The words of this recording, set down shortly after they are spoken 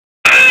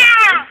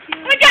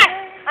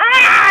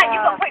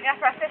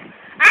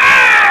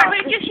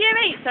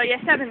So year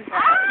 7.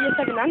 Year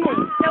 7 and 8.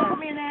 Don't put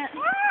me in it.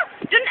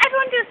 Didn't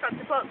everyone do a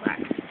Sponcerd sports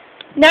class?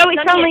 No,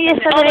 it's only year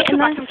 7, 8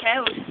 and 9.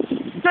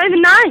 It's not even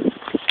 9.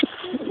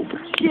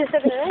 Year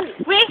 7 and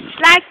 8. We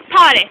like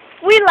party.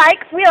 We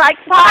like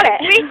party.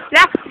 We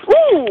like,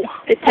 ooh,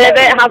 the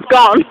pervert has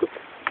gone.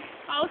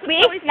 Oh, so we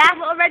like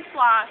little red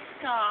flag.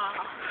 Oh.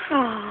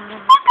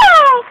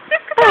 Oh,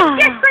 just because I'm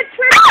different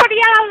to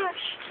everybody else.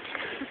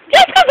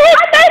 Just because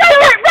it's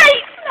different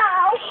race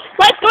now.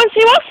 Let's go and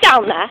see what's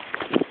down there.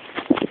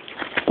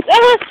 I'm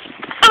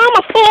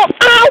a foot.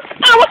 Ow,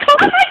 ow, I can't.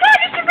 Oh my god,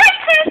 it's a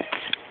racist.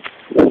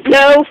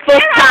 No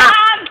footpath.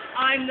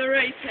 I'm the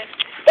racist.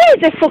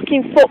 There's a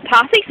fucking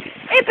footpath.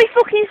 It'd be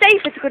fucking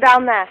safer to go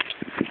down there.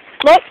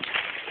 Look,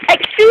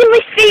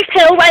 extremely steep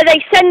hill where they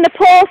send the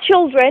poor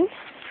children.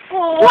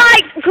 Oh.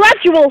 Like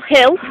gradual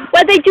hill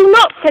where they do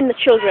not send the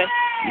children.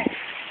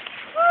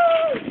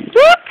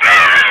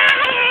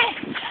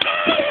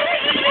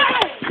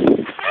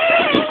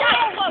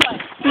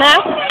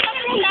 No?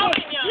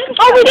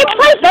 Oh, we didn't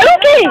play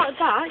bogey.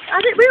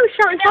 We were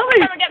shouting sorry.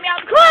 Get me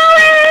out.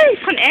 Chloe!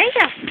 Couldn't hear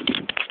you.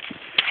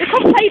 We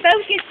couldn't play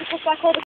bogeys because like all the